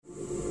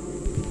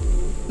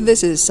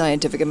This is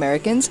Scientific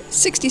American's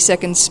 60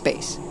 Seconds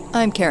Space.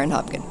 I'm Karen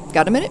Hopkin.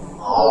 Got a minute?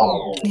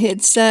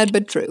 It's sad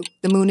but true.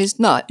 The moon is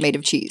not made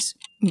of cheese.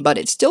 But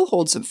it still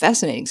holds some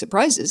fascinating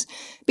surprises,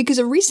 because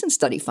a recent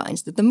study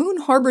finds that the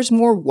moon harbors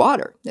more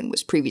water than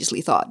was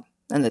previously thought,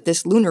 and that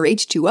this lunar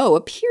H2O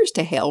appears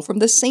to hail from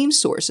the same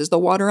source as the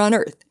water on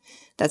Earth.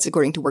 That's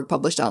according to work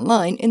published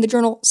online in the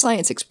journal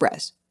Science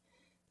Express.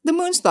 The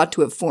moon's thought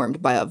to have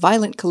formed by a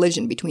violent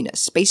collision between a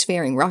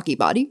spacefaring rocky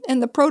body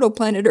and the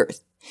protoplanet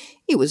Earth.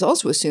 It was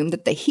also assumed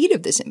that the heat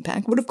of this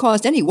impact would have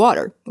caused any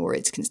water, or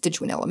its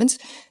constituent elements,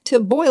 to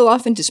boil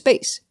off into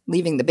space,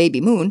 leaving the baby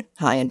moon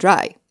high and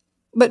dry.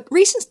 But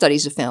recent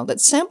studies have found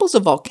that samples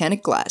of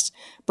volcanic glass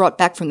brought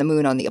back from the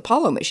moon on the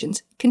Apollo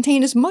missions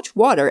contain as much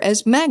water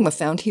as magma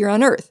found here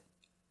on Earth.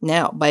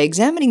 Now, by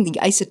examining the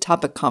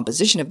isotopic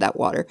composition of that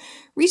water,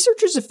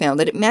 researchers have found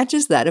that it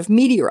matches that of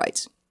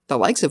meteorites, the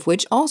likes of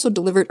which also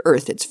delivered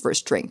Earth its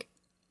first drink.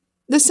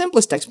 The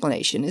simplest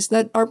explanation is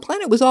that our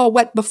planet was all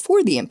wet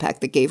before the impact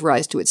that gave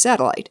rise to its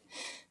satellite.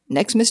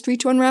 Next mystery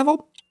to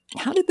unravel: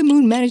 how did the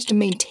moon manage to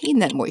maintain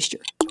that moisture?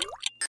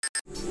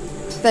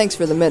 Thanks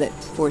for the minute.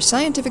 For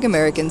Scientific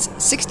American's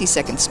 60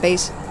 Second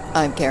Space,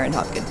 I'm Karen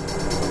Hopkin.